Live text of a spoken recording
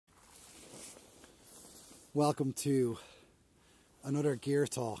Welcome to another gear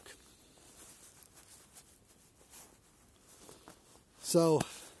talk. So,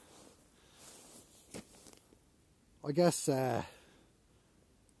 I guess, oh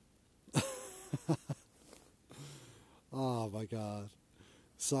my God,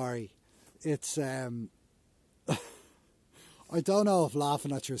 sorry. It's, I don't know if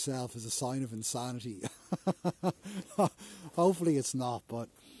laughing at yourself is a sign of insanity. Hopefully it's not, but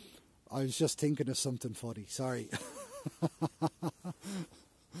I was just thinking of something funny. Sorry.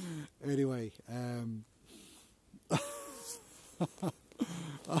 Anyway, oh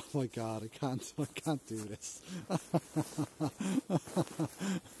my God, I can't do this.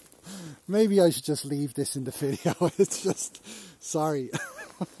 Maybe I should just leave this in the video. It's just, sorry.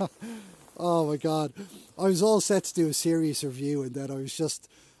 Oh my God. I was all set to do a serious review, and then I was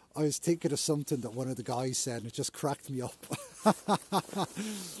thinking of something that one of the guys said, and it just cracked me up.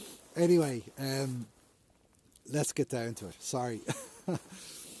 Anyway, let's get down to it. Sorry.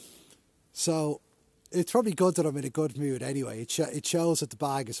 So, it's probably good that I'm in a good mood anyway. It shows that the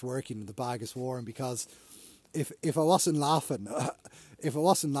bag is working and the bag is warm, because if I wasn't laughing, if I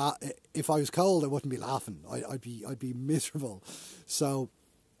was cold, I wouldn't be laughing. I'd be miserable. So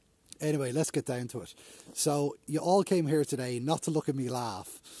anyway, let's get down to it. So you all came here today not to look at me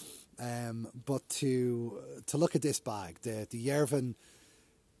laugh, but to look at this bag, the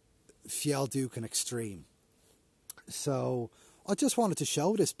Jervenduken Extreme. So I just wanted to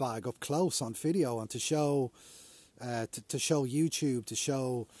show this bag up close on video, and to show YouTube, to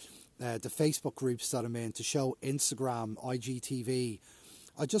show the Facebook groups that I'm in, to show Instagram, IGTV.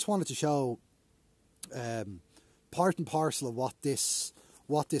 I just wanted to show part and parcel of what this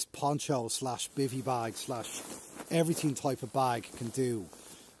poncho / bivy bag / everything type of bag can do.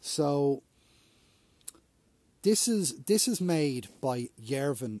 So this is made by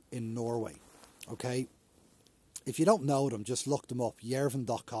Jerven in Norway. Okay. If you don't know them, just look them up.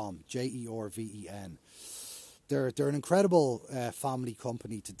 Jerven.com, Jerven. They're an incredible family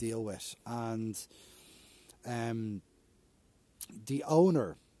company to deal with, and the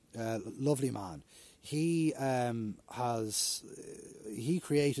owner, lovely man, he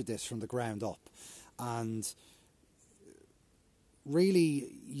created this from the ground up, and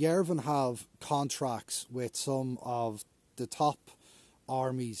really Jerven have contracts with some of the top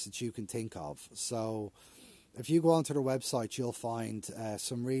armies that you can think of. So if you go onto their website, you'll find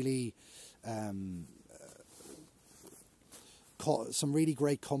some really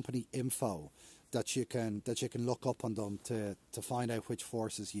great company info that you can look up on them to find out which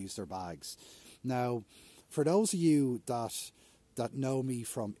forces use their bags. Now, for those of you that know me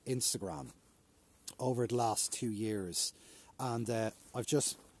from Instagram over the last 2 years, and I've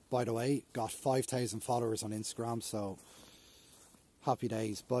just, by the way, got 5,000 followers on Instagram, so happy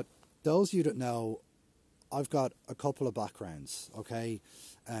days. But those of you that know, I've got a couple of backgrounds, okay?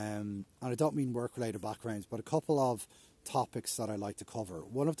 And I don't mean work-related backgrounds, but a couple of topics that I like to cover.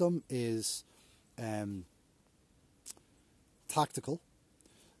 One of them is tactical.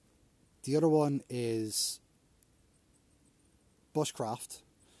 The other one is bushcraft.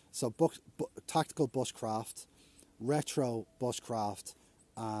 So tactical bushcraft, retro bushcraft,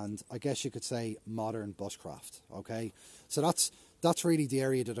 and I guess you could say modern bushcraft, okay? So that's really the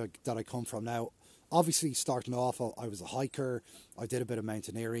area that I come from. Now, obviously, starting off, I was a hiker. I did a bit of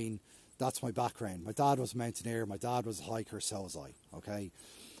mountaineering. That's my background. My dad was a mountaineer. My dad was a hiker. So was I. Okay,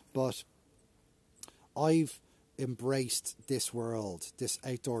 but I've embraced this world, this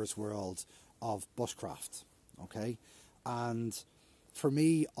outdoors world of bushcraft. Okay, and for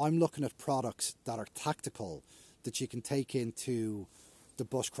me, I'm looking at products that are tactical, that you can take into the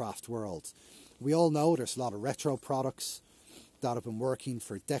bushcraft world. We all know there's a lot of retro products that have been working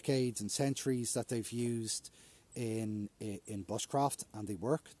for decades and centuries, that they've used in bushcraft, and they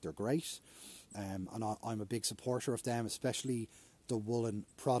work. They're great, and I'm a big supporter of them, especially the woolen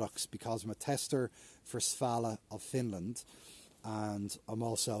products, because I'm a tester for Svala of Finland, and I'm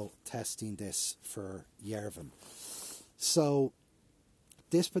also testing this for Jerven. So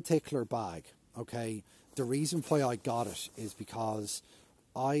this particular bag, okay, the reason why I got it is because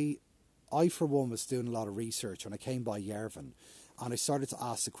I for one was doing a lot of research, and I came by Jerven, and I started to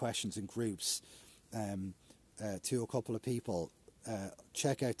ask the questions in groups to a couple of people.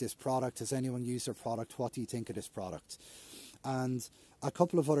 Check out this product. Has anyone used their product? What do you think of this product? And a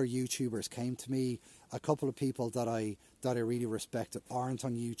couple of other YouTubers came to me. A couple of people that I really respect that aren't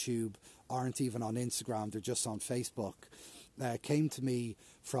on YouTube, aren't even on Instagram, they're just on Facebook, came to me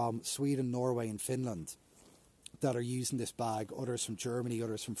from Sweden, Norway and Finland, that are using this bag. Others from Germany,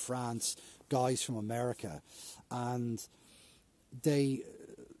 others from France, guys from America, and they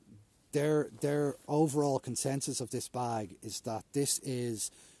their overall consensus of this bag is that this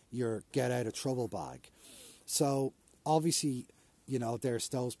is your get out of trouble bag. So obviously, you know, there's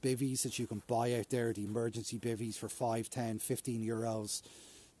those bivvies that you can buy out there, the emergency bivvies for 5, 10, 15 euros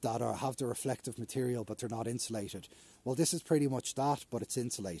that have the reflective material, but they're not insulated. Well, this is pretty much that, but it's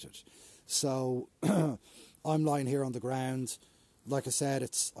insulated. So I'm lying here on the ground. Like I said,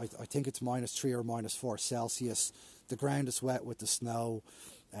 I think it's -3 or -4 Celsius. The ground is wet with the snow.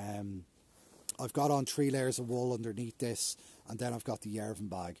 I've got on 3 layers of wool underneath this, and then I've got the Jerven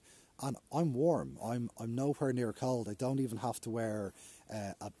bag. And I'm warm. I'm nowhere near cold. I don't even have to wear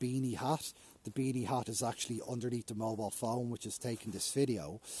a beanie hat. The beanie hat is actually underneath the mobile phone, which is taking this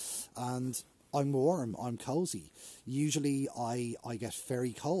video. And I'm warm. I'm cozy. Usually I get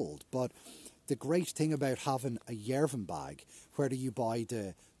very cold. But the great thing about having a Jerven bag, whether you buy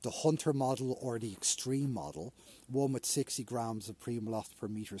the Hunter model or the Extreme model, one with 60 grams of Primaloft per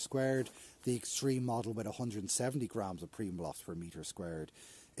metre squared, the Extreme model with 170 grams of Primaloft per metre squared,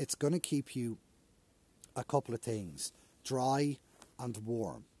 it's going to keep you a couple of things: dry and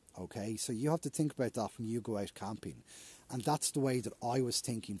warm. Okay, so you have to think about that when you go out camping. And that's the way that I was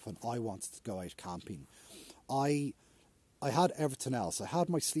thinking when I wanted to go out camping. I had everything else. I had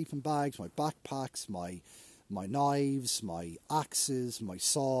my sleeping bags, my backpacks, my knives, my axes, my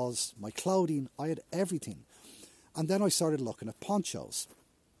saws, my clothing. I had everything. And then I started looking at ponchos.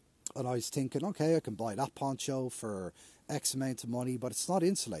 And I was thinking, okay, I can buy that poncho for X amount of money, but it's not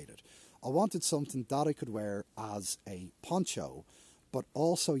insulated. I wanted something that I could wear as a poncho, but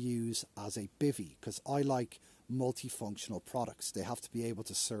also use as a bivvy, because I like multifunctional products. They have to be able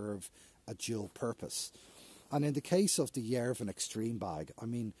to serve a dual purpose. And in the case of the Jerven Extreme bag, I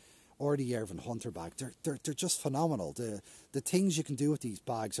mean, or the Jerven Hunter bag, they're just phenomenal. The things you can do with these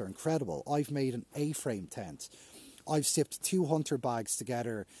bags are incredible. I've made an A-frame tent. I've sipped 2 Hunter bags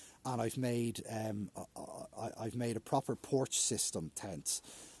together, and I've made a proper porch system tent.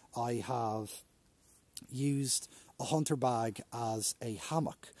 I have used a Hunter bag as a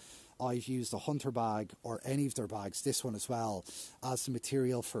hammock. I've used a Hunter bag, or any of their bags, this one as well, as the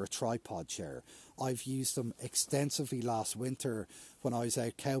material for a tripod chair. I've used them extensively last winter when I was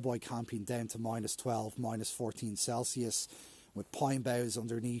out cowboy camping down to -12, -14 Celsius, with pine boughs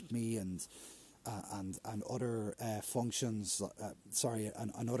underneath me and other functions,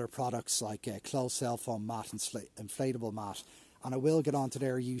 and other products like a closed cell phone mat and inflatable mat. And I will get on to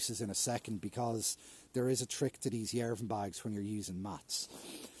their uses in a second, because there is a trick to these Jerven bags when you're using mats.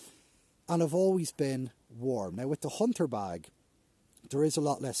 And I've always been warm. Now with the Hunter bag, there is a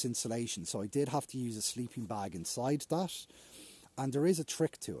lot less insulation, so I did have to use a sleeping bag inside that. And there is a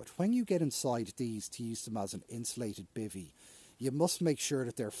trick to it. When you get inside these to use them as an insulated bivvy, you must make sure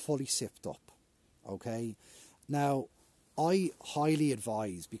that they're fully zipped up. Okay? Now, I highly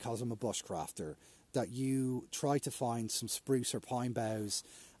advise, because I'm a bushcrafter, that you try to find some spruce or pine boughs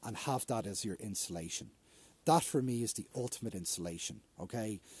and have that as your insulation. That for me is the ultimate insulation.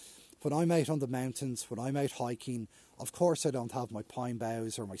 Okay? When I'm out on the mountains, when I'm out hiking, of course I don't have my pine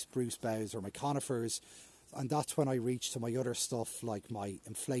boughs or my spruce boughs or my conifers, and that's when I reach to my other stuff like my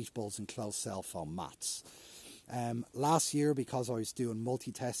inflatables and closed cell phone mats. Last year, because I was doing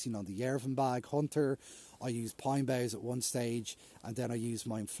multi-testing on the Jerven bag Hunter, I used pine boughs at one stage, and then I used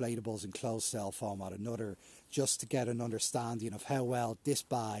my inflatables and closed cell foam at another, just to get an understanding of how well this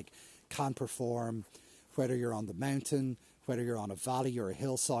bag can perform, whether you're on the mountain, whether you're on a valley or a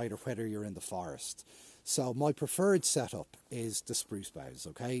hillside, or whether you're in the forest. So my preferred setup is the spruce boughs,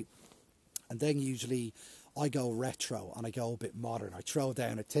 okay? And then usually I go retro and I go a bit modern. I throw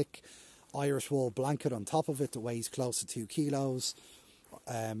down a thick Irish wool blanket on top of it that weighs close to 2 kilos.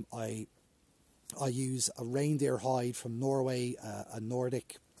 I use a reindeer hide from Norway, a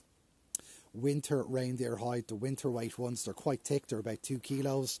Nordic winter reindeer hide. The winter weight ones, they're quite thick, they're about 2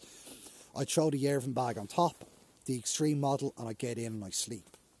 kilos. I throw the Jerven bag on top, the Extreme model, and I get in and I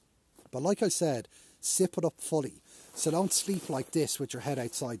sleep. But like I said, zip it up fully. So don't sleep like this with your head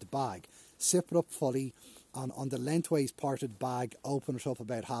outside the bag. Zip it up fully, and on the lengthways part of the bag, open it up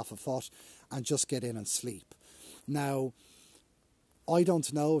about 1/2 foot and just get in and sleep. Now, I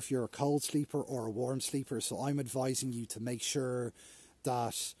don't know if you're a cold sleeper or a warm sleeper, so I'm advising you to make sure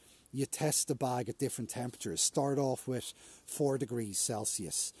that you test the bag at different temperatures. Start off with 4 degrees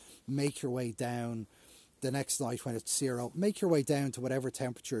Celsius. Make your way down the next night when it's 0. Make your way down to whatever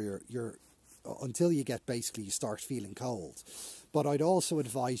temperature you're until you get basically, you start feeling cold. But I'd also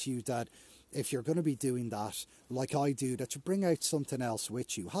advise you that if you're going to be doing that, like I do, that you bring out something else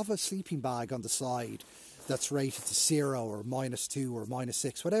with you. Have a sleeping bag on the side that's rated to 0 or -2 or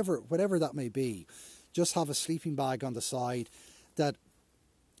 -6, whatever that may be. Just have a sleeping bag on the side that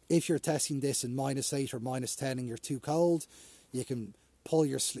If you're testing this in -8 or -10 and you're too cold, you can pull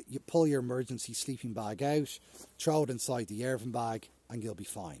your emergency sleeping bag out, throw it inside the Jerven bag, and you'll be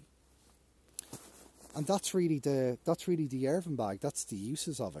fine. And that's really the Jerven bag. That's the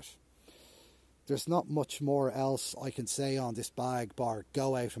uses of it. There's not much more else I can say on this bag bar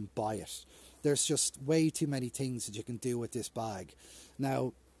go out and buy it. There's just way too many things that you can do with this bag.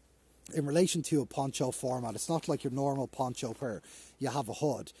 Now, in relation to a poncho format, it's not like your normal poncho where you have a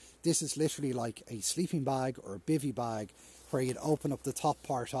hood. This is literally like a sleeping bag or a bivvy bag where you'd open up the top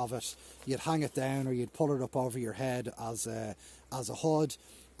part of it, you'd hang it down, or you'd pull it up over your head as a hood,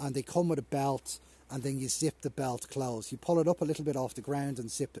 and they come with a belt, and then you zip the belt closed. You pull it up a little bit off the ground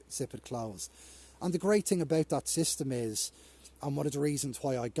and zip it closed. And the great thing about that system is, and one of the reasons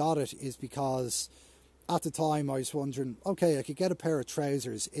why I got it, is because at the time I was wondering, okay, I could get a pair of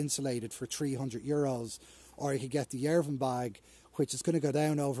trousers insulated for €300, or I could get the Jerven bag, which is going to go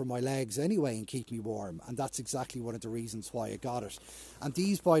down over my legs anyway and keep me warm. And that's exactly one of the reasons why I got it. And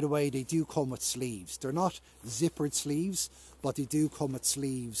these, by the way, they do come with sleeves. They're not zippered sleeves, but they do come with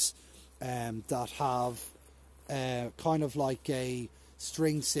sleeves that have kind of like a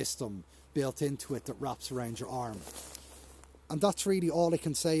string system built into it that wraps around your arm. And that's really all I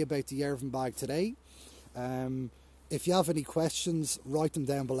can say about the Jerven bag today. If you have any questions, write them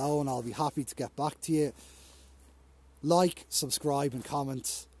down below and I'll be happy to get back to you. Like, subscribe and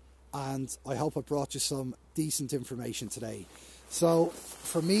comment, and I hope I brought you some decent information today. So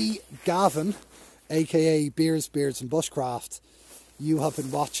for me, Gavin, aka Beers, Beards and Bushcraft, you have been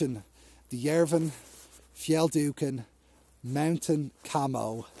watching the Jervenduken Mountain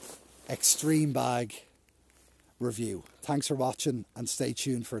Camo Extreme Bag review. Thanks for watching and stay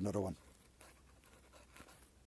tuned for another one.